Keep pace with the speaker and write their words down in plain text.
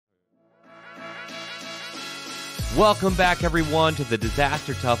Welcome back, everyone, to the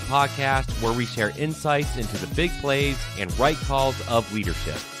Disaster Tough podcast, where we share insights into the big plays and right calls of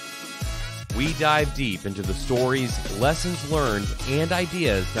leadership. We dive deep into the stories, lessons learned, and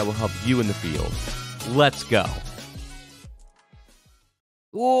ideas that will help you in the field. Let's go.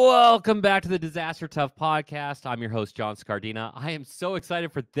 Welcome back to the Disaster Tough podcast. I'm your host, John Scardena. I am so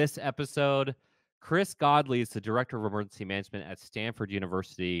excited for this episode. Chris Godley is the Director of Emergency Management at Stanford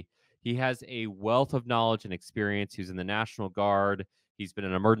University. He has a wealth of knowledge and experience. He's in the National Guard. He's been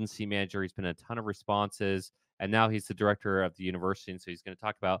an emergency manager. He's been in a ton of responses. And now he's the director of the university. And so he's going to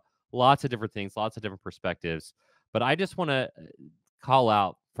talk about lots of different things, lots of different perspectives. But I just want to call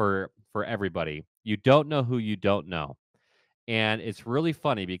out for everybody. You don't know who you don't know. And it's really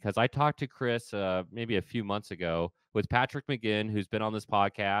funny because I talked to Chris maybe a few months ago with Patrick McGinn, who's been on this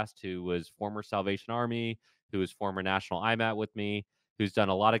podcast, who was former Salvation Army, who was former National IMAT with me, who's done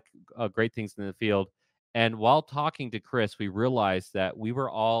a lot of great things in the field. And while talking to Chris, we realized that we were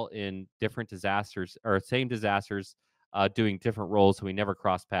all in different disasters or same disasters doing different roles. So we never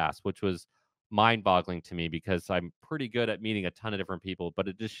crossed paths, which was mind-boggling to me because I'm pretty good at meeting a ton of different people. But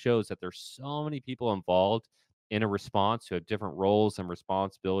it just shows that there's so many people involved in a response who have different roles and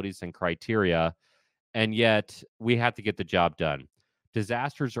responsibilities and criteria. And yet we have to get the job done.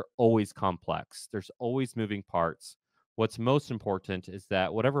 Disasters are always complex. There's always moving parts. What's most important is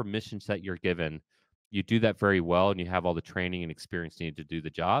that whatever mission set you're given, you do that very well and you have all the training and experience needed to do the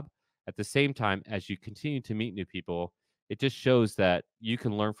job. At the same time, as you continue to meet new people, it just shows that you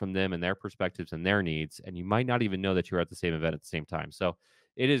can learn from them and their perspectives and their needs, and you might not even know that you're at the same event at the same time. So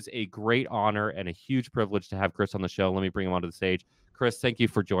it is a great honor and a huge privilege to have Chris on the show. Let me bring him onto the stage. Chris, thank you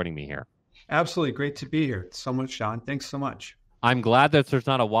for joining me here. Absolutely. Great to be here. So much, Sean. Thanks so much. I'm glad that there's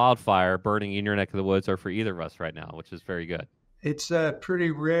not a wildfire burning in your neck of the woods or for either of us right now, which is very good. It's a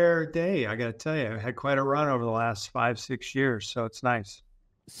pretty rare day, I got to tell you. I had quite a run over the last 5-6 years, so it's nice.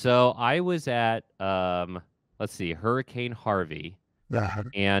 So I was at, Hurricane Harvey,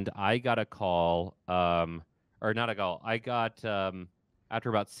 and I got a call, after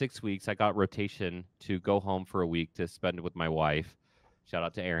about 6 weeks, I got rotation to go home for a week to spend with my wife. Shout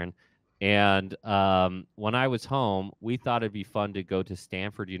out to Erin. And when I was home, we thought it'd be fun to go to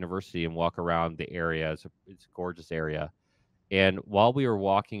Stanford University and walk around the area. It's a gorgeous area. And while we were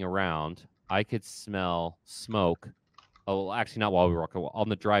walking around, I could smell smoke. Oh, actually, not while we were walking. On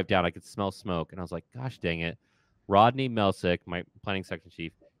the drive down, I could smell smoke. And I was like, gosh, dang it. Rodney Melsick, my planning section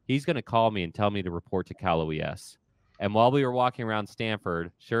chief, he's going to call me and tell me to report to Cal OES. And while we were walking around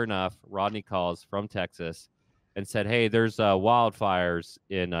Stanford, sure enough, Rodney calls from Texas and said, hey, there's wildfires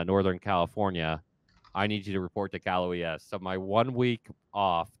in Northern California. I need you to report to Cal OES. So my 1 week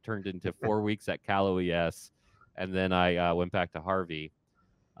off turned into 4 weeks at Cal OES, and then I went back to Harvey.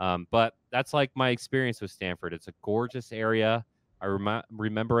 But that's like my experience with Stanford. It's a gorgeous area. I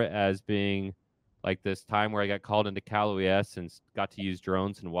remember it as being like this time where I got called into Cal OES and got to use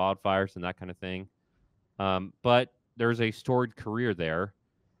drones and wildfires and that kind of thing. But there's a storied career there.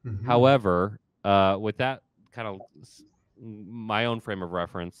 Mm-hmm. However, with that kind of my own frame of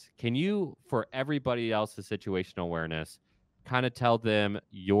reference, can you, for everybody else's situational awareness, kind of tell them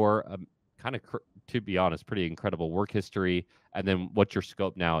your to be honest, pretty incredible work history, and then what's your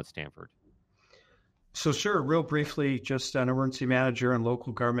scope now at Stanford? So sure, real briefly, just an emergency manager in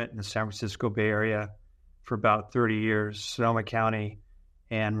local government in the San Francisco Bay Area for about 30 years, Sonoma County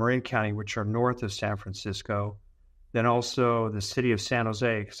and Marin County, which are north of San Francisco. Then also the city of San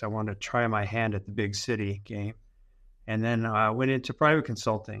Jose, because I wanted to try my hand at the big city game. And then I went into private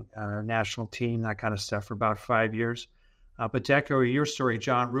consulting, national team, that kind of stuff for about 5 years. But to echo your story,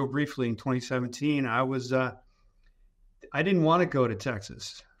 John, real briefly, in 2017, I didn't want to go to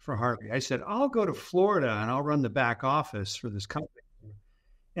Texas for Harvey. I said, I'll go to Florida and I'll run the back office for this company.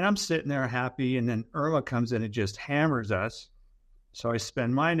 And I'm sitting there happy. And then Irma comes in and just hammers us. So I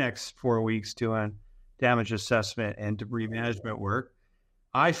spend my next 4 weeks doing damage assessment and debris management work.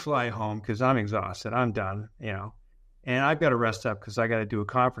 I fly home because I'm exhausted. I'm done, and I've got to rest up because I got to do a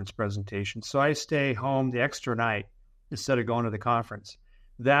conference presentation. So I stay home the extra night instead of going to the conference.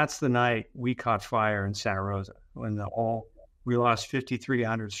 That's the night we caught fire in Santa Rosa when we lost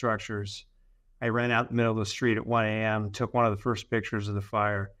 5,300 structures. I ran out in the middle of the street at 1 a.m., took one of the first pictures of the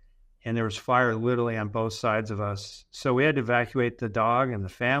fire, and there was fire literally on both sides of us. So we had to evacuate the dog and the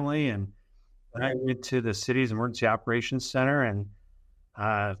family, and I went to the city's emergency operations center, and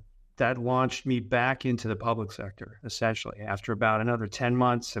that launched me back into the public sector, essentially. After about another 10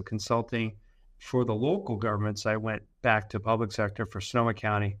 months of consulting for the local governments, I went back to public sector for Sonoma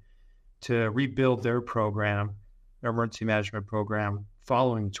County to rebuild their program, their emergency management program,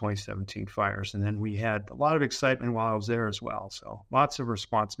 following the 2017 fires. And then we had a lot of excitement while I was there as well. So lots of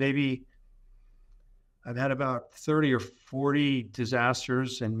response. Maybe I've had about 30 or 40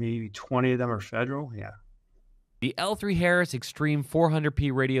 disasters, and maybe 20 of them are federal. Yeah. The L3 Harris Extreme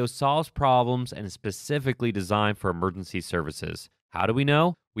 400p radio solves problems and is specifically designed for emergency services. How do we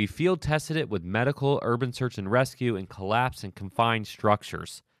know? We field tested it with medical, urban search and rescue, and collapsed and confined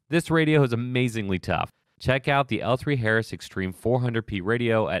structures. This radio is amazingly tough. Check out the L3 Harris Extreme 400p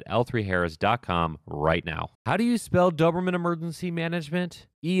radio at l3harris.com right now. How do you spell Doberman Emergency Management?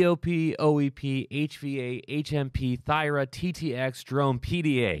 EOP, OEP, HVA, HMP, Thyra, TTX, Drone,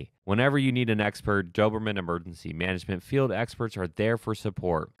 PDA. Whenever you need an expert, Doberman Emergency Management field experts are there for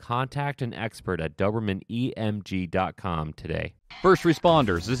support. Contact an expert at DobermanEMG.com today. First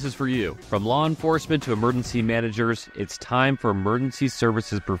responders, this is for you. From law enforcement to emergency managers, it's time for emergency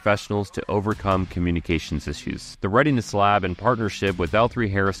services professionals to overcome communications issues. The Readiness Lab, in partnership with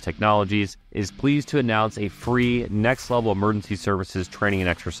L3 Harris Technologies, is pleased to announce a free next-level emergency services training and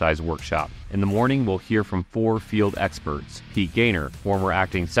exercise workshop. In the morning, we'll hear from 4 field experts. Pete Gaynor, former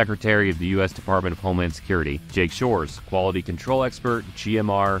acting secretary of the U.S. Department of Homeland Security. Jake Shores, quality control expert,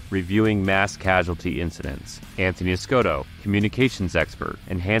 GMR, reviewing mass casualty incidents. Anthony Escoto, communications expert,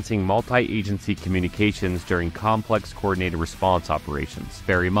 enhancing multi-agency communications during complex coordinated response operations.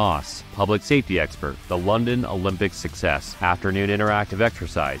 Barry Moss, public safety expert, the London Olympic success, afternoon interactive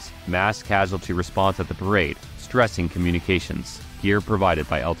exercise, mass casualty response at the parade, stressing communications, gear provided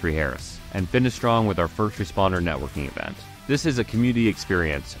by L3 Harris. And finish strong with our first responder networking event. This is a community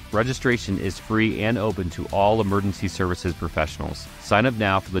experience. Registration is free and open to all emergency services professionals. Sign up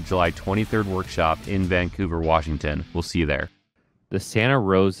now for the July 23rd workshop in Vancouver, Washington. We'll see you there. The Santa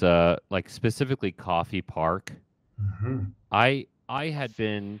Rosa, specifically Coffee Park, I had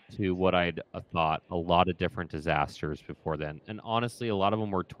been to what I'd thought a lot of different disasters before then. And honestly, a lot of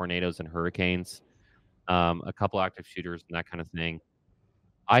them were tornadoes and hurricanes, a couple active shooters and that kind of thing.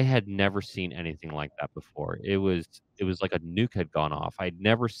 I had never seen anything like that before. It was like a nuke had gone off. I'd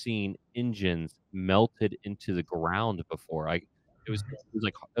never seen engines melted into the ground before.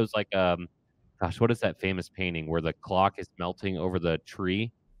 Gosh, what is that famous painting where the clock is melting over the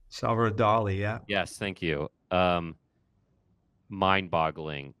tree? Salvador Dali, yeah. Yes, thank you.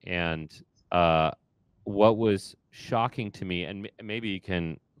 Mind-boggling. And what was shocking to me, and maybe you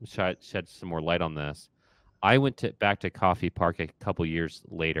can shed some more light on this, I went back to Coffee Park a couple years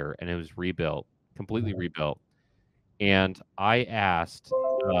later, and it was rebuilt, completely rebuilt. And I asked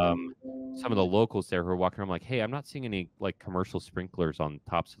some of the locals there who were walking around, like, hey, I'm not seeing any commercial sprinklers on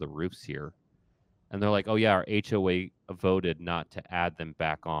tops of the roofs here. And they're like, oh, yeah, our HOA voted not to add them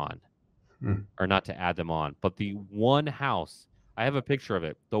back on, or not to add them on. But the one house, I have a picture of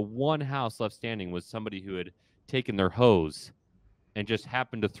it, the one house left standing was somebody who had taken their hose and just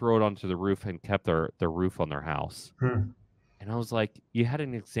happened to throw it onto the roof and kept their roof on their house. And I was like, you had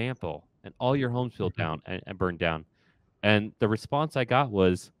an example, and all your homes built down and burned down. And the response I got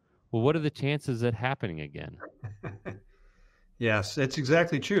was, well, what are the chances of it happening again? Yes, it's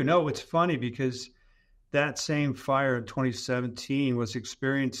exactly true. No, it's funny because that same fire in 2017 was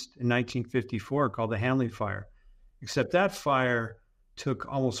experienced in 1954 called the Hanley Fire, except that fire took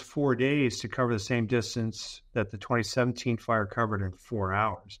almost 4 days to cover the same distance that the 2017 fire covered in 4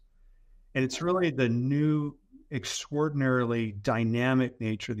 hours. And it's really the new, extraordinarily dynamic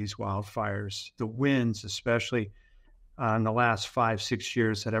nature of these wildfires, the winds, especially in the last 5-6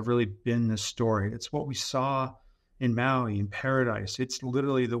 years, that have really been the story. It's what we saw in Maui, in Paradise. It's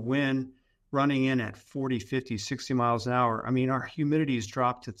literally the wind running in at 40, 50, 60 miles an hour. I mean, our humidity has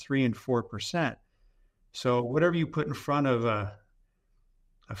dropped to 3 and 4%. So whatever you put in front of a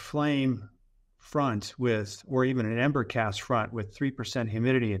flame front with, or even an ember cast front with 3%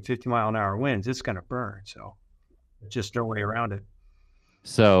 humidity and 50-mile-an-hour winds, it's going to burn. So just no way around it.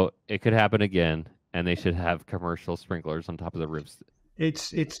 So it could happen again, and they should have commercial sprinklers on top of the roofs.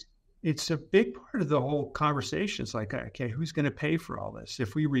 It's a big part of the whole conversation. It's like, okay, who's going to pay for all this?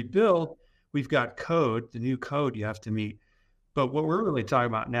 If we rebuild, we've got code, the new code you have to meet. But what we're really talking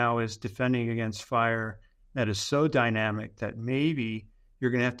about now is defending against fire that is so dynamic that maybe you're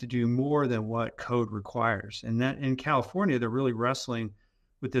going to have to do more than what code requires. And that in California, they're really wrestling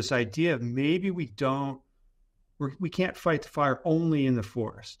with this idea of maybe we can't fight the fire only in the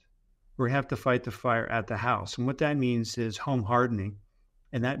forest. We have to fight the fire at the house. And what that means is home hardening.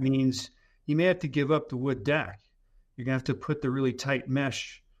 And that means you may have to give up the wood deck. You're going to have to put the really tight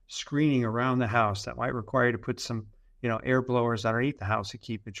mesh screening around the house. That might require you to put some, air blowers underneath the house to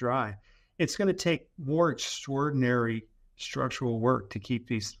keep it dry. It's going to take more extraordinary structural work to keep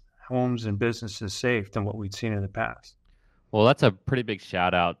these homes and businesses safe than what we'd seen in the past. Well, that's a pretty big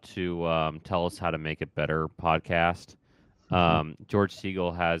shout out to Tell Us How to Make It Better podcast. George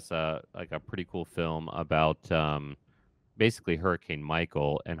Siegel has like a pretty cool film about basically Hurricane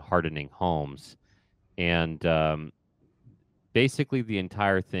Michael and hardening homes. And basically the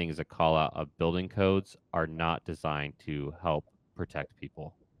entire thing is a call out of building codes are not designed to help protect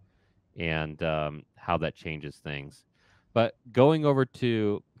people, and how that changes things. But going over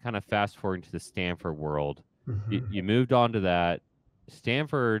to kind of fast forwarding to the Stanford world, you moved on to that.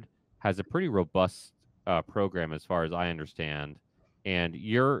 Stanford has a pretty robust program, as far as I understand, and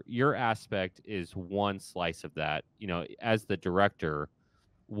your aspect is one slice of that. You know, as the director,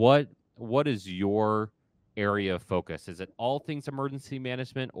 what is your area of focus? Is it all things emergency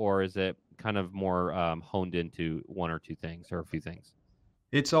management, or is it kind of more honed into one or two things or a few things?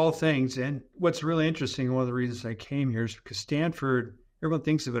 It's all things. And what's really interesting, one of the reasons I came here is because Stanford, everyone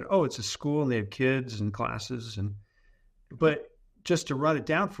thinks of it, oh, it's a school and they have kids and classes. But just to run it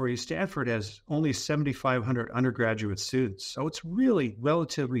down for you, Stanford has only 7,500 undergraduate students. So it's really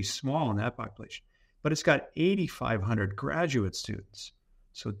relatively small in that population. But it's got 8,500 graduate students.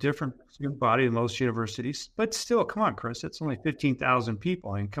 So different student body than most universities. But still, come on, Chris, it's only 15,000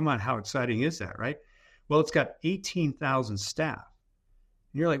 people. I mean, come on, how exciting is that, right? Well, it's got 18,000 staff.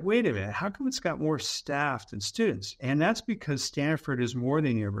 And you're like, wait a minute, how come it's got more staff than students? And that's because Stanford is more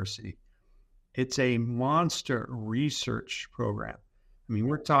than a university. It's a monster research program. I mean,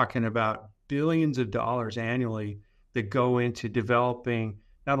 we're talking about billions of dollars annually that go into developing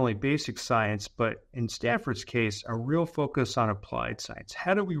not only basic science, but in Stanford's case, a real focus on applied science.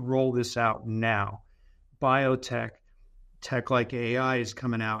 How do we roll this out now? Biotech, tech like AI is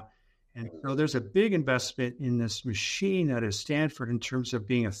coming out. And so there's a big investment in this machine that is Stanford in terms of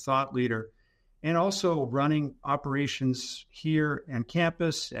being a thought leader and also running operations here on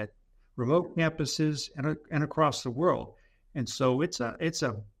campus, at remote campuses, and across the world. And so it's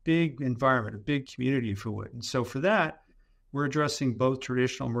a big environment, a big community, if you would. And so for that, we're addressing both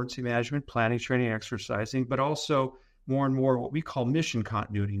traditional emergency management, planning, training, exercising, but also more and more what we call mission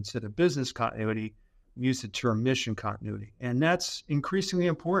continuity. Instead of business continuity, we use the term mission continuity. And that's increasingly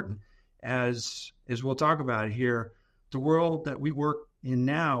important. As we'll talk about it here, the world that we work in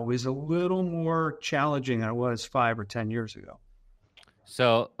now is a little more challenging than it was 5 or 10 years ago.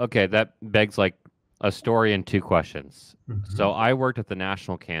 So, okay, that begs like a story and two questions. So I worked at the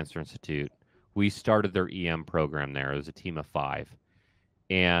National Cancer Institute. We started their EM program there. It was a team of 5.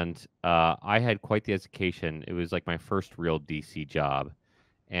 And I had quite the education. It was like my first real DC job.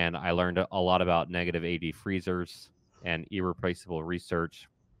 And I learned a lot about negative AD freezers and irreplaceable research.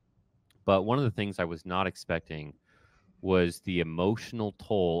 But one of the things I was not expecting was the emotional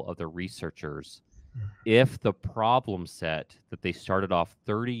toll of the researchers if the problem set that they started off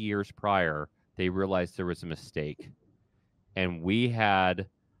 30 years prior, they realized there was a mistake. And we had,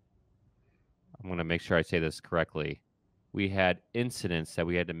 I'm going to make sure I say this correctly, we had incidents that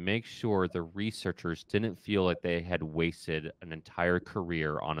we had to make sure the researchers didn't feel like they had wasted an entire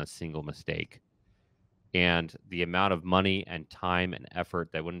career on a single mistake. And the amount of money and time and effort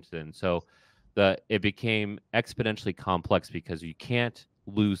that went into it. And so it became exponentially complex because you can't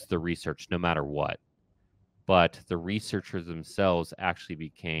lose the research no matter what. But the researchers themselves actually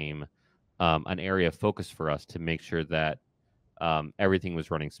became an area of focus for us to make sure that everything was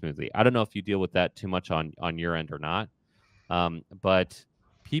running smoothly. I don't know if you deal with that too much on your end or not, but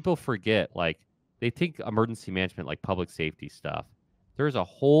people forget, like, they think emergency management like public safety stuff. There's a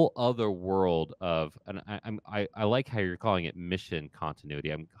whole other world of, and I like how you're calling it mission continuity.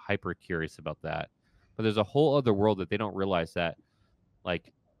 I'm hyper curious about that. But there's a whole other world that they don't realize, that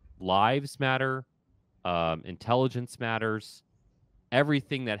like lives matter, intelligence matters,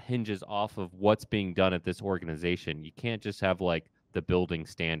 everything that hinges off of what's being done at this organization. You can't just have like the building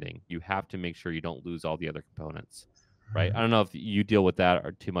standing. You have to make sure you don't lose all the other components, right? I don't know if you deal with that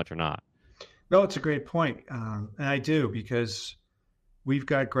or too much or not. No, it's a great point. And I do, because we've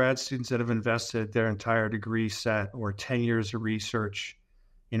got grad students that have invested their entire degree set or 10 years of research.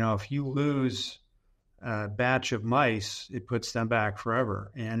 You know, if you lose a batch of mice, it puts them back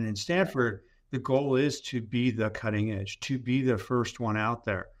forever. And in Stanford, the goal is to be the cutting edge, to be the first one out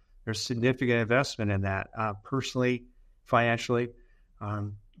there. There's significant investment in that, personally, financially.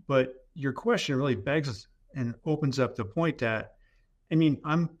 But your question really begs and opens up the point that, I mean,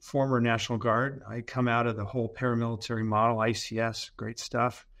 I'm former National Guard. I come out of the whole paramilitary model, ICS, great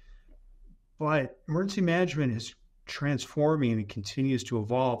stuff. But emergency management is transforming and continues to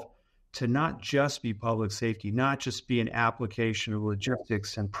evolve to not just be public safety, not just be an application of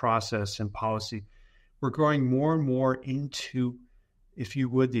logistics and process and policy. We're growing more and more into, if you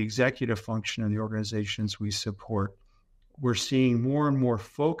would, the executive function in the organizations we support. we're seeing more and more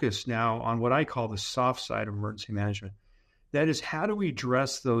focus now on what I call the soft side of emergency management. That is, how do we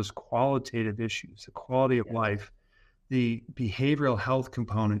address those qualitative issues, the quality of life, the behavioral health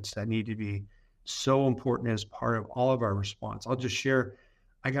components that need to be so important as part of all of our response. I'll just share,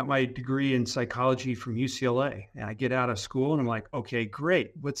 I got my degree in psychology from UCLA, and I get out of school and I'm like, okay,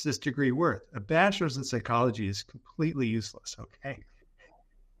 great. What's this degree worth? A bachelor's in psychology is completely useless. Okay.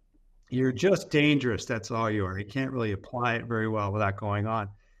 You're just dangerous. That's all you are. You can't really apply it very well without going on.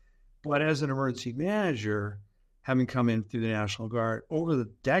 But as an emergency manager, having come in through the National Guard, over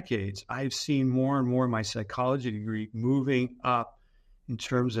the decades, I've seen more and more of my psychology degree moving up in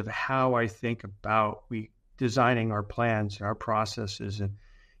terms of how I think about designing our plans and our processes and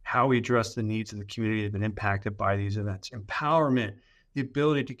how we address the needs of the community that have been impacted by these events. Empowerment, the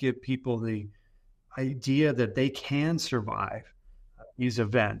ability to give people the idea that they can survive these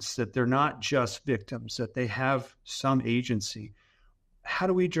events, that they're not just victims, that they have some agency. How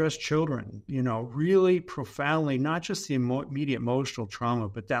do we address children, really profoundly, not just the immediate emotional trauma,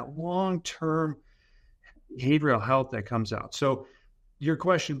 but that long-term behavioral health that comes out. So your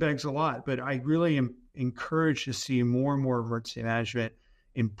question begs a lot, but I really am encouraged to see more and more emergency management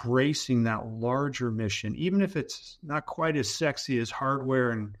embracing that larger mission, even if it's not quite as sexy as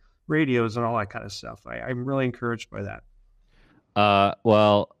hardware and radios and all that kind of stuff. I'm really encouraged by that.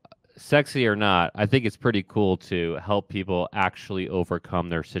 Well, sexy or not, I think it's pretty cool to help people actually overcome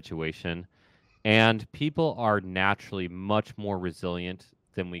their situation. And people are naturally much more resilient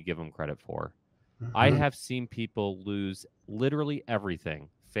than we give them credit for. I have seen people lose literally everything,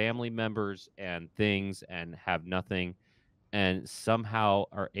 family members and things, and have nothing, and somehow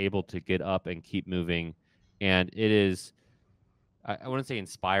are able to get up and keep moving. And it is, I wouldn't say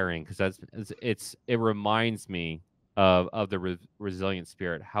inspiring, because it reminds me of the resilient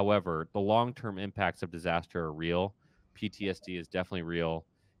spirit. However, the long-term impacts of disaster are real. PTSD is definitely real.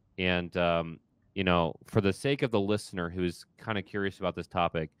 And, for the sake of the listener who's kind of curious about this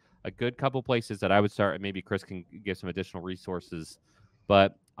topic, a good couple places that I would start, and maybe Chris can give some additional resources,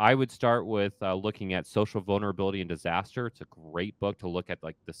 but I would start with looking at Social Vulnerability and Disaster. It's a great book to look at,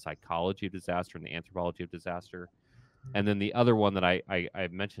 like, the psychology of disaster and the anthropology of disaster. And then the other one that I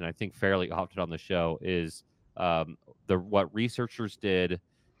mentioned, I think fairly often on the show, is what researchers did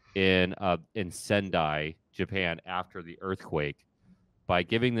in Sendai, Japan, after the earthquake, by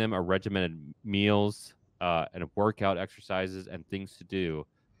giving them a regimented meals and workout exercises and things to do.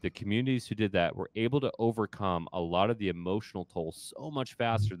 The communities who did that were able to overcome a lot of the emotional toll so much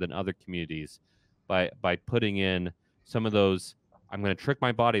faster than other communities by putting in some of those, I'm going to trick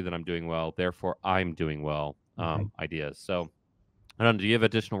my body that I'm doing well, therefore I'm doing well ideas. So I don't know, do you have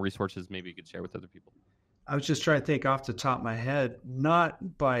additional resources maybe you could share with other people? I was just trying to think off the top of my head,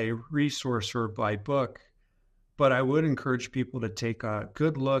 not by resource or by book, but I would encourage people to take a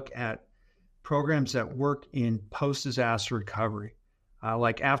good look at programs that work in post-disaster recovery.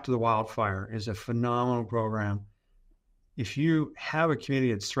 Like After the Wildfire is a phenomenal program. If you have a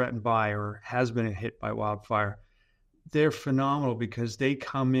community that's threatened by or has been hit by wildfire, they're phenomenal because they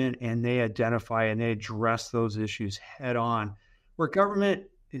come in and they identify and they address those issues head on. Where government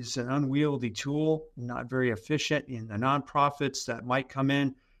is an unwieldy tool, not very efficient, and the nonprofits that might come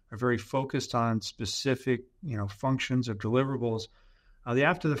in are very focused on specific, functions of deliverables. The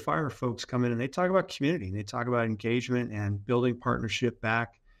After the Fire folks come in and they talk about community, and they talk about engagement and building partnership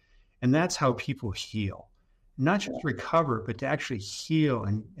back. And that's how people heal. Not just recover, but to actually heal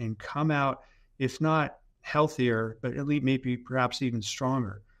and come out, if not healthier, but at least maybe perhaps even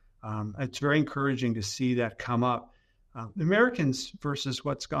stronger. It's very encouraging to see that come up. Americans versus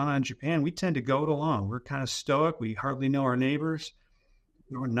what's gone on in Japan, we tend to go it alone. We're kind of stoic. We hardly know our neighbors.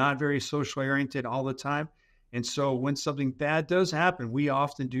 We're not very socially oriented all the time. And so when something bad does happen, we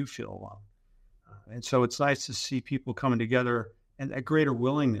often do feel alone. And so it's nice to see people coming together and a greater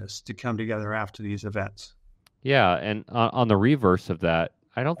willingness to come together after these events. Yeah, and on the reverse of that,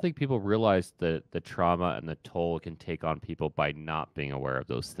 I don't think people realize the trauma and the toll it can take on people by not being aware of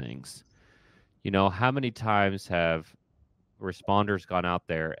those things. How many times have responders gone out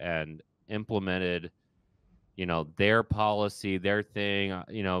there and implemented, their policy, their thing,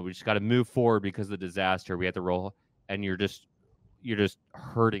 we just got to move forward because of the disaster. We have to roll, and you're just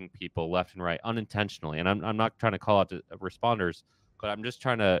hurting people left and right unintentionally. And I'm not trying to call out the responders, but I'm just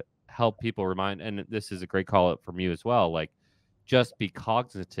trying to help people remind, and this is a great call out from you as well, like, just be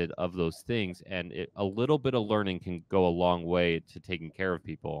cognizant of those things, and a little bit of learning can go a long way to taking care of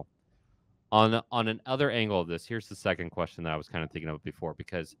people. On another angle of this, here's the second question that I was kind of thinking of before,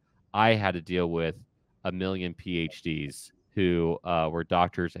 because I had to deal with a million PhDs who were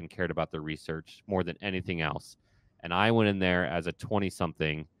doctors and cared about their research more than anything else. And I went in there as a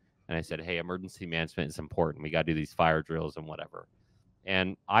 20-something, and I said, hey, emergency management is important. We got to do these fire drills and whatever.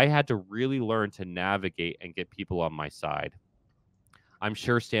 And I had to really learn to navigate and get people on my side. I'm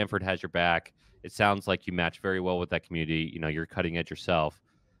sure Stanford has your back. It sounds like you match very well with that community. You're cutting edge yourself.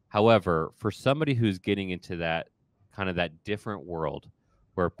 However, for somebody who's getting into that kind of that different world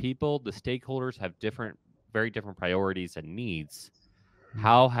where people, the stakeholders have very different priorities and needs,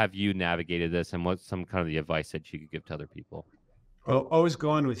 how have you navigated this, and what's some kind of the advice that you could give to other people? Well, always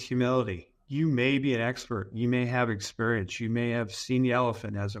go in with humility. You may be an expert. You may have experience. You may have seen the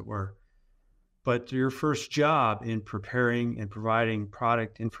elephant, as it were. But your first job in preparing and providing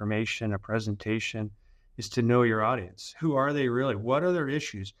product information, a presentation, is to know your audience. Who are they really? What are their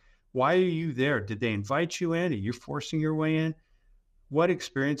issues? Why are you there? Did they invite you in? Are you forcing your way in? What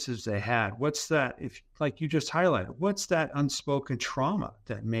experiences they had? What's that, if like you just highlighted, what's that unspoken trauma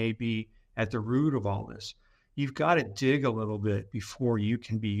that may be at the root of all this? You've got to dig a little bit before you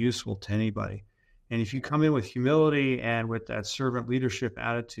can be useful to anybody. And if you come in with humility and with that servant leadership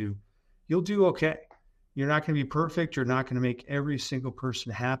attitude, you'll do okay. You're not going to be perfect. You're not going to make every single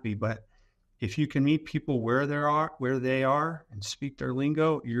person happy. But if you can meet people where they are and speak their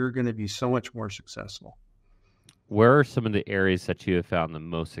lingo, you're going to be so much more successful. Where are some of the areas that you have found the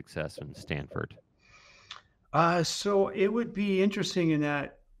most success in Stanford? So it would be interesting in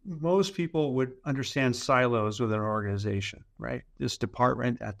that most people would understand silos within an organization, right? This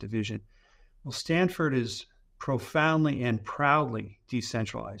department, that division. Well, Stanford is profoundly and proudly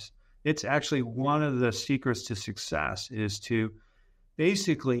decentralized. It's actually one of the secrets to success is to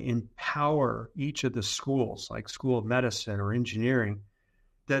basically empower each of the schools, like School of Medicine or engineering,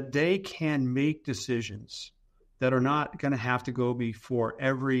 that they can make decisions that are not going to have to go before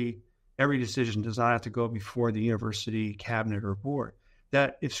every decision does not have to go before the university cabinet or board.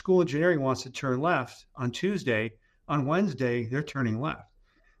 That if school engineering wants to turn left on Tuesday, on Wednesday, they're turning left.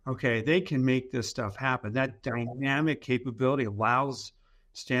 Okay, they can make this stuff happen. That dynamic capability allows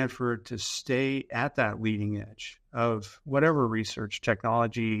Stanford to stay at that leading edge of whatever research,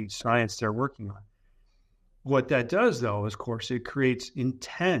 technology, science they're working on. What that does, though, is, of course, it creates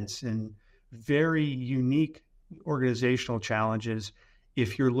intense and very unique organizational challenges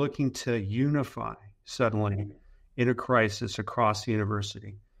if you're looking to unify suddenly in a crisis across the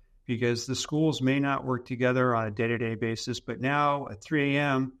university, because the schools may not work together on a day-to-day basis, but now at 3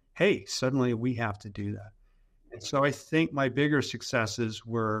 a.m., hey, suddenly we have to do that. And so I think my bigger successes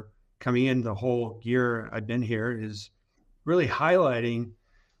were coming in the whole year I've been here is really highlighting,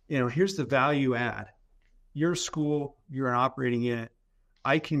 here's the value add. Your school, you're an operating unit.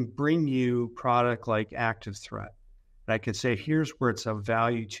 I can bring you product like Active Threat. And I can say, here's where it's of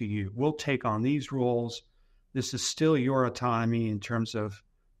value to you. We'll take on these roles. This is still your autonomy in terms of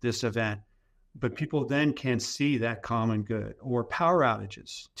this event. But people then can see that common good. Or power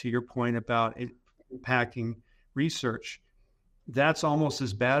outages, to your point about it impacting research. That's almost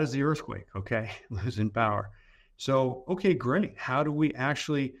as bad as the earthquake, okay? Losing power. So, okay, great. How do we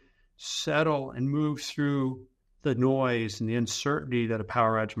actually settle and move through the noise and the uncertainty that a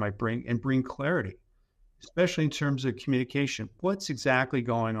power outage might bring and bring clarity, especially in terms of communication? What's exactly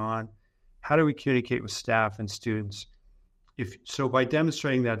going on? How do we communicate with staff and students? So by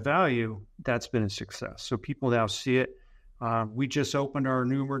demonstrating that value, that's been a success. So people now see it. We just opened our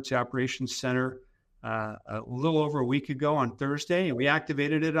new emergency operations center a little over a week ago on Thursday, and we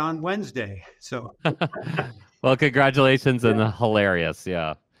activated it on Wednesday. So, well, congratulations, and hilarious,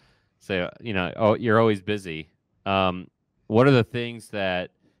 yeah. So you're always busy. What are the things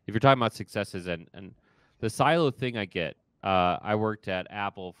that, if you're talking about successes and the silo thing, I get. I worked at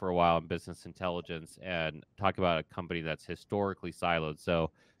Apple for a while in business intelligence and talk about a company that's historically siloed.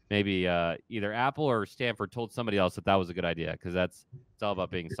 So maybe either Apple or Stanford told somebody else that was a good idea, because it's all about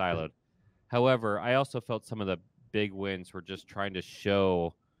being siloed. However, I also felt some of the big wins were just trying to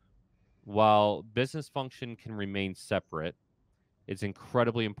show, while business function can remain separate, it's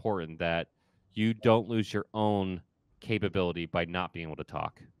incredibly important that you don't lose your own capability by not being able to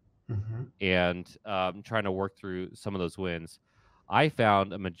talk. Mm-hmm. And trying to work through some of those wins. I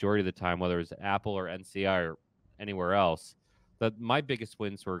found a majority of the time, whether it's Apple or NCI or anywhere else, that my biggest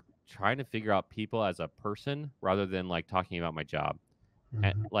wins were trying to figure out people as a person rather than like talking about my job. Mm-hmm.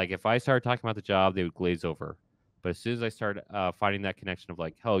 And like if I started talking about the job, they would glaze over. But as soon as I started finding that connection of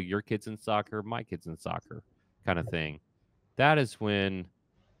like, oh, your kid's in soccer, my kid's in soccer kind of thing, that is when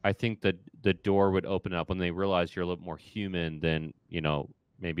I think the door would open up, when they realize you're a little more human than,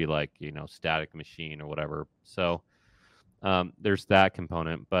 maybe like, static machine or whatever. So there's that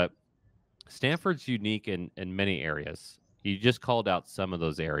component. But Stanford's unique in many areas. You just called out some of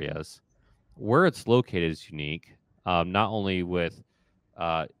those areas. Where it's located is unique. not only with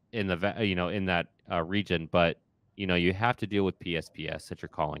in that region, but you have to deal with PSPS that you're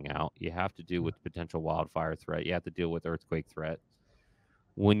calling out. You have to deal with potential wildfire threat. You have to deal with earthquake threat.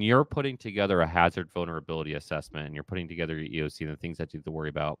 When you're putting together a hazard vulnerability assessment and you're putting together your EOC and the things that you have to worry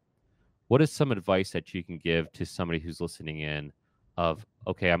about, what is some advice that you can give to somebody who's listening in of,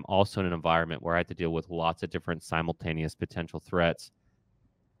 okay, I'm also in an environment where I have to deal with lots of different simultaneous potential threats.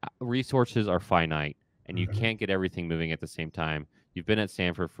 Resources are finite and you can't get everything moving at the same time. You've been at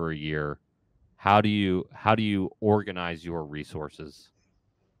Stanford for a year. How do you organize your resources?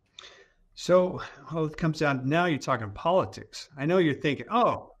 So, it comes down, now you're talking politics. I know you're thinking,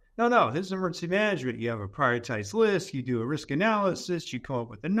 oh, no, this is emergency management. You have a prioritized list, you do a risk analysis, you come up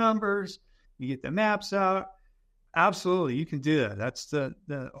with the numbers, you get the maps out. Absolutely, you can do that. That's the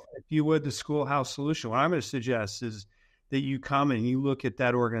if you would, the schoolhouse solution. What I'm going to suggest is that you come and you look at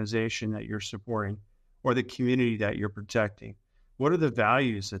that organization that you're supporting or the community that you're protecting. What are the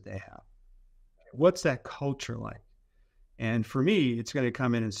values that they have? What's that culture like? And for me, it's going to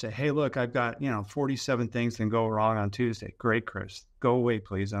come in and say, hey, look, I've got, 47 things that can go wrong on Tuesday. Great, Chris. Go away,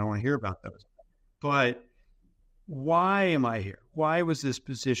 please. I don't want to hear about those. But why am I here? Why was this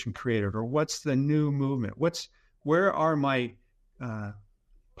position created? Or what's the new movement? Where are my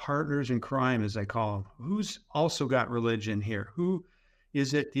partners in crime, as I call them? Who's also got religion here? Who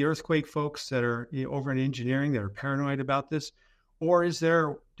is it? The earthquake folks that are over in engineering that are paranoid about this? Or is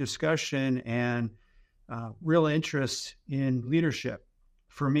there discussion and real interest in leadership?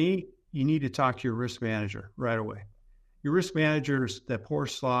 For me, you need to talk to your risk manager right away. Your risk managers, that poor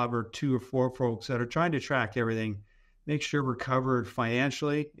slob or 2 or 4 folks that are trying to track everything, make sure we're covered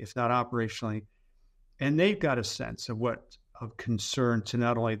financially, if not operationally. And they've got a sense of concern to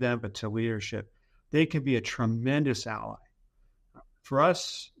not only them, but to leadership. They can be a tremendous ally. For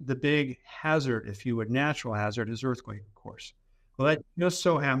us, the big hazard, if you would, natural hazard, is earthquake, of course. Well, that just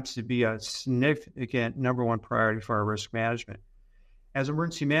so happens to be a significant number one priority for our risk management. As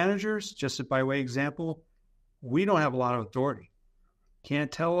emergency managers, just by way of example, we don't have a lot of authority.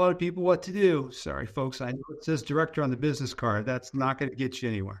 Can't tell a lot of people what to do. Sorry, folks. I know it says director on the business card. That's not going to get you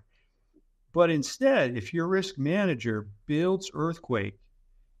anywhere. But instead, if your risk manager builds earthquake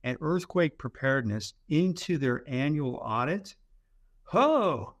and earthquake preparedness into their annual audit,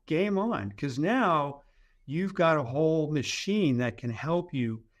 game on. Because now you've got a whole machine that can help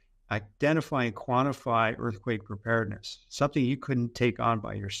you identify and quantify earthquake preparedness, something you couldn't take on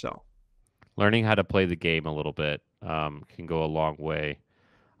by yourself. Learning how to play the game a little bit can go a long way.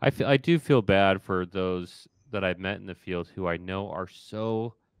 I do feel bad for those that I've met in the field who I know are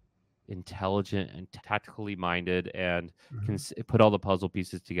so intelligent and tactically minded and can put all the puzzle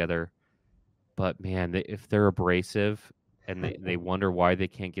pieces together. But man, if they're abrasive and they wonder why they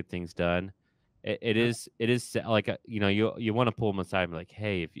can't get things done, it is like you want to pull them aside and be like,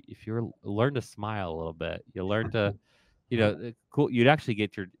 hey, if you learn to smile a little bit, you learn to cool, you'd actually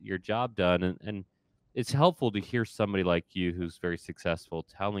get your job done. And it's helpful to hear somebody like you who's very successful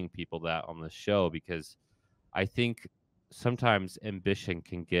telling people that on the show, because I think sometimes ambition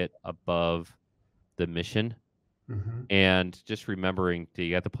can get above the mission. And just remembering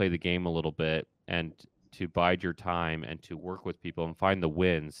you have to play the game a little bit and to bide your time and to work with people and find the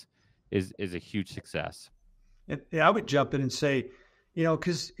wins is a huge success. And I would jump in and say,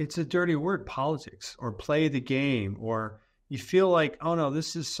 because it's a dirty word, politics, or play the game, or you feel like, oh no,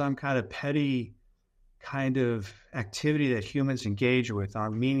 this is some kind of petty kind of activity that humans engage with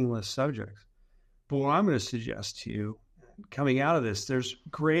on meaningless subjects. But what I'm going to suggest to you, coming out of this, there's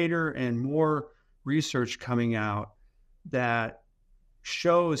greater and more research coming out that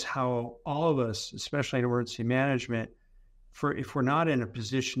shows how all of us, especially in emergency management, if we're not in a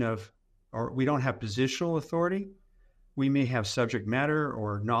position or we don't have positional authority, we may have subject matter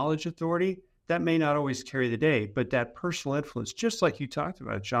or knowledge authority. That may not always carry the day, but that personal influence, just like you talked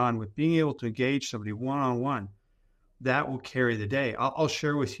about, John, with being able to engage somebody one-on-one, that will carry the day. I'll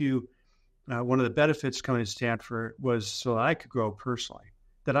share with you one of the benefits coming to Stanford was so that I could grow personally,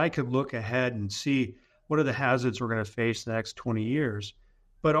 that I could look ahead and see what are the hazards we're going to face in the next 20 years,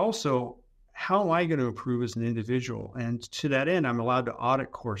 but also how am I going to improve as an individual? And to that end, I'm allowed to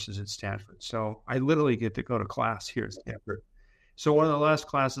audit courses at Stanford. So I literally get to go to class here at Stanford. So one of the last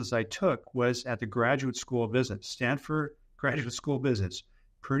classes I took was at the Graduate School of Business, Stanford Graduate School of Business.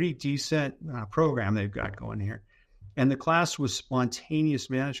 Pretty decent program they've got going here. And the class was spontaneous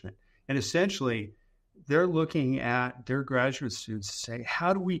management. And essentially, they're looking at their graduate students to say,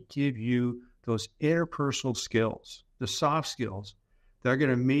 how do we give you those interpersonal skills, the soft skills that are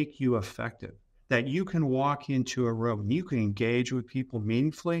going to make you effective, that you can walk into a room and you can engage with people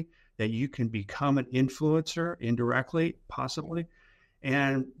meaningfully, that you can become an influencer indirectly, possibly.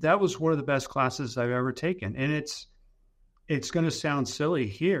 And that was one of the best classes I've ever taken. And it's going to sound silly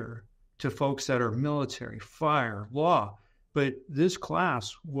here to folks that are military, fire, law, but this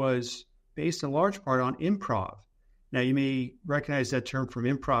class was based in large part on improv. Now, you may recognize that term from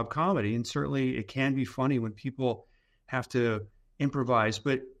improv comedy, and certainly it can be funny when people have to improvise.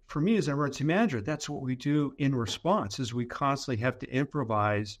 But for me as an emergency manager, that's what we do in response, is we constantly have to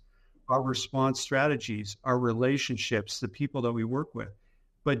improvise our response strategies, our relationships, the people that we work with.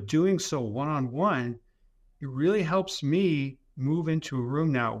 But doing so one-on-one, it really helps me move into a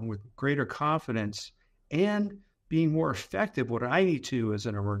room now with greater confidence and being more effective what I need to as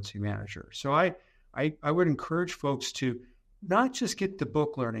an emergency manager. So I would encourage folks to not just get the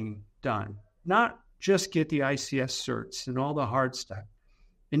book learning done, not just get the ICS certs and all the hard stuff.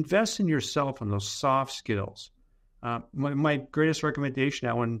 Invest in yourself and those soft skills. My greatest recommendation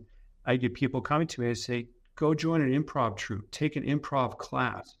now when I get people coming to me, I say, go join an improv troupe, take an improv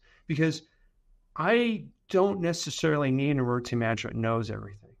class, because I don't necessarily need an emergency manager that knows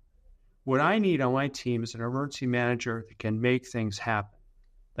everything. What I need on my team is an emergency manager that can make things happen,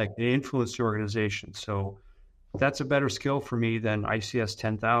 like an influence the organization. So that's a better skill for me than ICS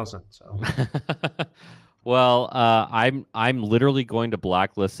 10,000. So. Well, I'm literally going to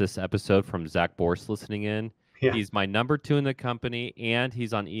blacklist this episode from Zach Borst listening in. Yeah. He's my number 2 in the company, and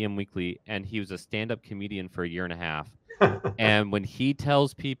he's on EM Weekly, and he was a stand-up comedian for a year and a half. And when he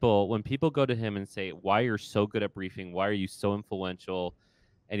tells people, when people go to him and say, why you're so good at briefing, why are you so influential?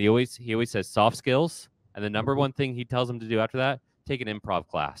 And he always says soft skills. And the number one thing he tells them to do after that, take an improv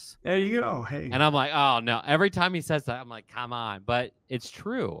class. There you go. Hey. And I'm like, oh no. Every time he says that, I'm like, come on. But it's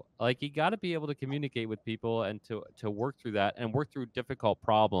true. Like, you got to be able to communicate with people and to work through that and work through difficult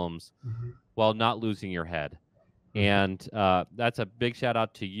problems while not losing your head. And that's a big shout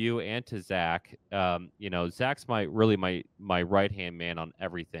out to you and to Zach. Zach's my right-hand man on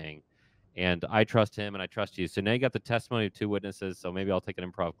everything. And I trust him and I trust you. So now you got the testimony of 2 witnesses. So maybe I'll take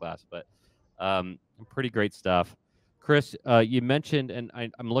an improv class, but pretty great stuff. Chris, you mentioned, and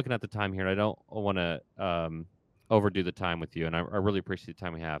I'm looking at the time here, and I don't want to overdo the time with you, and I really appreciate the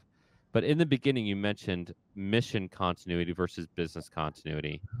time we have. But in the beginning, you mentioned mission continuity versus business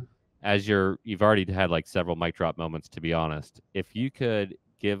continuity. As you've already had like several mic drop moments, to be honest. If you could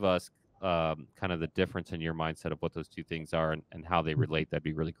give us kind of the difference in your mindset of what those 2 things are and how they relate, that'd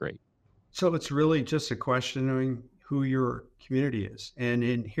be really great. So it's really just a question of knowing who your community is. And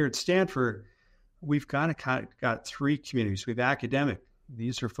here at Stanford, we've got 3 communities. We have academic.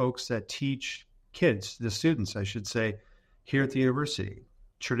 These are folks that teach kids, the students, I should say, here at the university.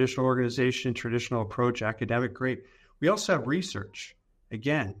 Traditional organization, traditional approach, academic, great. We also have research.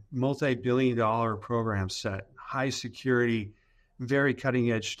 Again, multi-billion-dollar program set, high security, very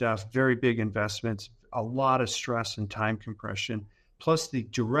cutting-edge stuff, very big investments, a lot of stress and time compression, plus the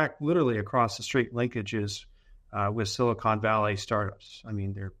direct, literally across the street linkages with Silicon Valley startups. I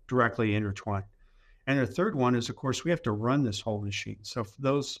mean, they're directly intertwined. And the third one is, of course, we have to run this whole machine. So for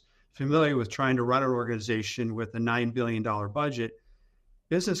those familiar with trying to run an organization with a $9 billion budget,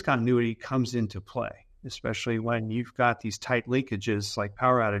 business continuity comes into play, especially when you've got these tight linkages like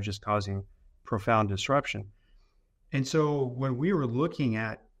power outages causing profound disruption. And so when we were looking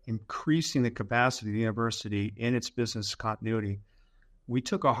at increasing the capacity of the university in its business continuity, we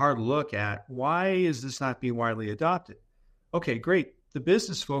took a hard look at why is this not being widely adopted? Okay, great. The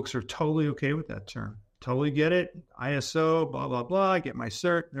business folks are totally okay with that term. Totally get it. ISO, blah, blah, blah. I get my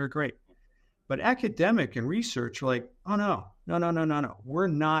cert. They're great. But academic and research are like, oh, no. We're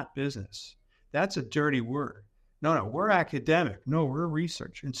not business. That's a dirty word. No, we're academic. No, we're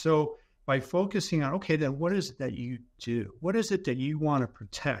research. And so by focusing on, okay, then what is it that you do? What is it that you want to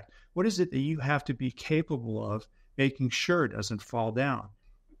protect? What is it that you have to be capable of making sure it doesn't fall down?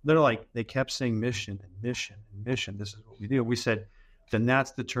 They kept saying mission and mission and mission. This is what we do. We said, then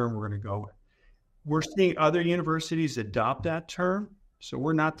that's the term we're going to go with. We're seeing other universities adopt that term, so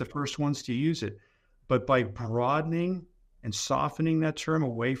we're not the first ones to use it. But by broadening and softening that term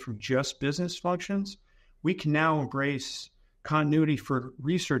away from just business functions, we can now embrace continuity for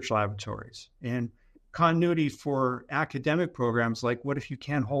research laboratories and continuity for academic programs. Like, what if you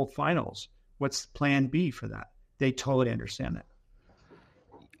can't hold finals? What's plan B for that? They totally understand that.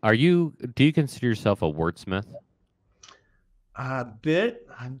 Do you consider yourself a wordsmith? A bit.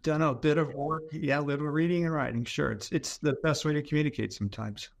 I've done a bit of work. Yeah, a little reading and writing. Sure. It's the best way to communicate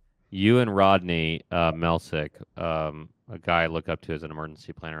sometimes. You and Rodney Melsick, a guy I look up to as an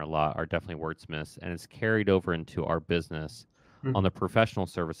emergency planner a lot, are definitely wordsmiths, and it's carried over into our business. On the professional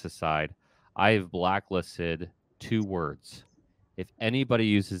services side. I've blacklisted 2 words. If anybody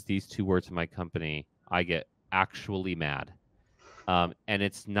uses these two words in my company, I get actually mad. And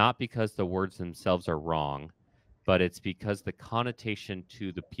it's not because the words themselves are wrong, but it's because the connotation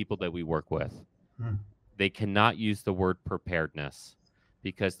to the people that we work with. They cannot use the word preparedness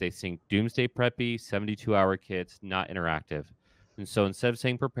because they think doomsday preppy, 72-hour kits, not interactive. And so instead of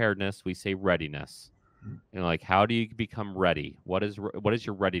saying preparedness, we say readiness. Like, how do you become ready? What does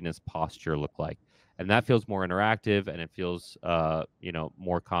your readiness posture look like? And that feels more interactive, and it feels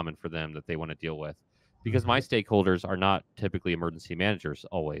more common for them that they want to deal with. Because my stakeholders are not typically emergency managers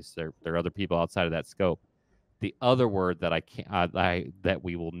always. They're other people outside of that scope. The other word that that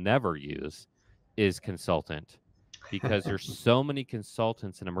we will never use is consultant, because there's so many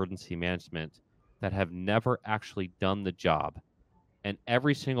consultants in emergency management that have never actually done the job. And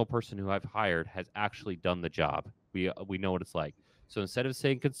every single person who I've hired has actually done the job. We know what it's like. So instead of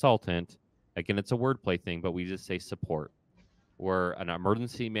saying consultant, again, it's a wordplay thing, but we just say support. We're an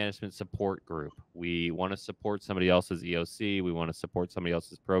emergency management support group. We want to support somebody else's EOC. We want to support somebody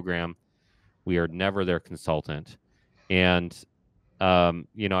else's program. We are never their consultant. And,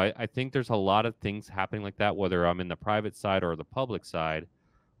 I think there's a lot of things happening like that, whether I'm in the private side or the public side,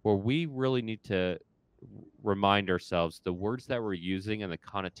 where we really need to remind ourselves the words that we're using and the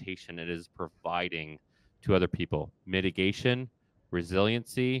connotation it is providing to other people. Mitigation,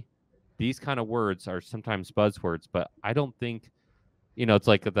 resiliency, these kind of words are sometimes buzzwords, but I don't think, it's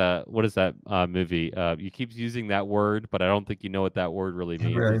like what is that movie? You keep using that word, but I don't think you know what that word really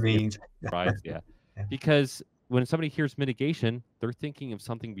means. It really means. Right? Yeah. Because when somebody hears mitigation, they're thinking of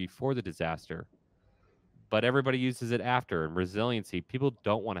something before the disaster, but everybody uses it after. And resiliency, people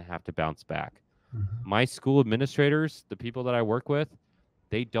don't want to have to bounce back. My school administrators, the people that I work with,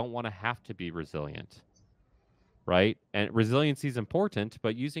 they don't want to have to be resilient, right? And resiliency is important,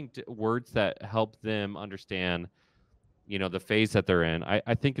 but using words that help them understand, the phase that they're in,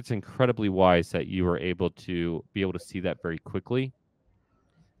 I think it's incredibly wise that you are able to see that very quickly.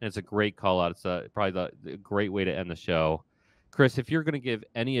 And it's a great call out. It's probably the great way to end the show. Chris, if you're going to give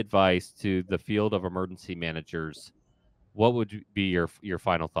any advice to the field of emergency managers, what would be your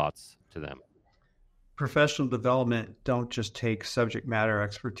final thoughts to them? Professional development, don't just take subject matter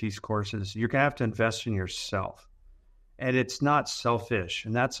expertise courses. You're going to have to invest in yourself. And it's not selfish.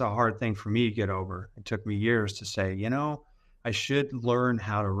 And that's a hard thing for me to get over. It took me years to say, I should learn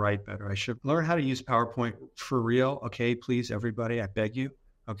how to write better. I should learn how to use PowerPoint for real. Okay, please, everybody, I beg you.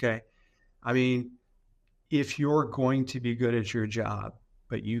 Okay. I mean, if you're going to be good at your job,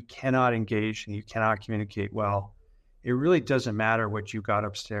 but you cannot engage and you cannot communicate well, it really doesn't matter what you got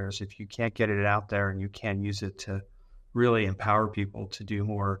upstairs if you can't get it out there and you can't use it to really empower people to do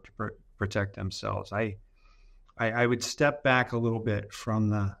more to protect themselves. I would step back a little bit from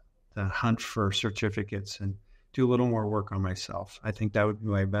the hunt for certificates and do a little more work on myself. I think that would be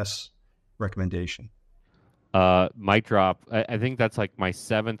my best recommendation. Mic drop. I think that's like my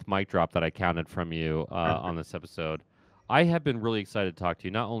 7th mic drop that I counted from you on this episode. I have been really excited to talk to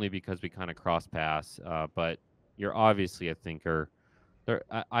you, not only because we kind of cross paths, but you're obviously a thinker.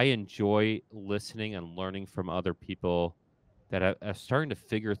 I enjoy listening and learning from other people that are starting to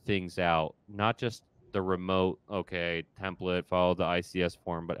figure things out, not just the remote, template, follow the ICS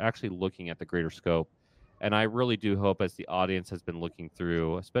form, but actually looking at the greater scope. And I really do hope, as the audience has been looking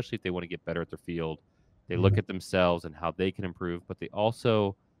through, especially if they want to get better at their field, they look at themselves and how they can improve, but they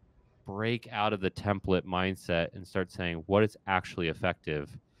also break out of the template mindset and start saying what is actually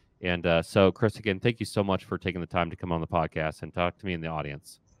effective. And so, Chris, again, thank you so much for taking the time to come on the podcast and talk to me and the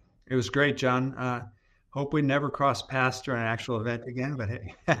audience. It was great, John. Hope we never cross paths during an actual event again, but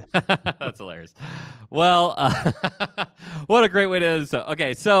hey. That's hilarious. Well, what a great way to end this.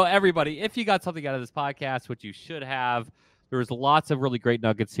 Okay, so everybody, if you got something out of this podcast, which you should have, there's lots of really great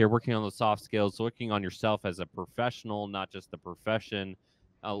nuggets here, working on the soft skills, working on yourself as a professional, not just the profession,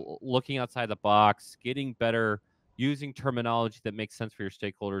 looking outside the box, getting better, using terminology that makes sense for your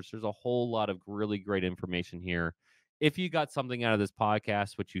stakeholders. There's a whole lot of really great information here. If you got something out of this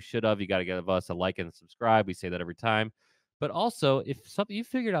podcast, which you should have, you got to give us a like and subscribe. We say that every time. But also, if you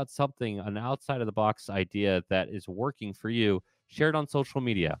figured out something, an outside of the box idea that is working for you, share it on social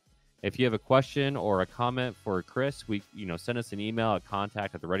media. If you have a question or a comment for Chris, send us an email at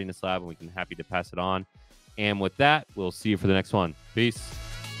contact@thereadinesslab, and we can happy to pass it on. And with that, we'll see you for the next one. Peace.